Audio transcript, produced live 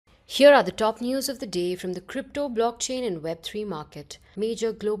Here are the top news of the day from the crypto, blockchain, and Web3 market.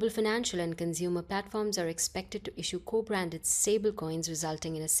 Major global financial and consumer platforms are expected to issue co-branded stablecoins,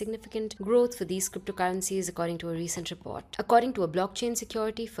 resulting in a significant growth for these cryptocurrencies, according to a recent report. According to a blockchain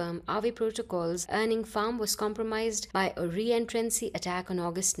security firm, Aave Protocol's earning farm was compromised by a re-entrancy attack on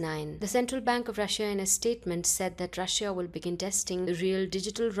August 9. The Central Bank of Russia, in a statement, said that Russia will begin testing the real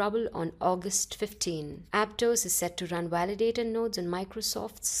digital ruble on August 15. Aptos is set to run validator nodes on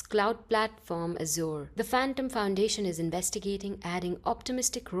Microsoft's cloud platform Azure. The Phantom Foundation is investigating adding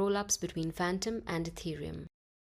optimistic roll-ups between Phantom and Ethereum.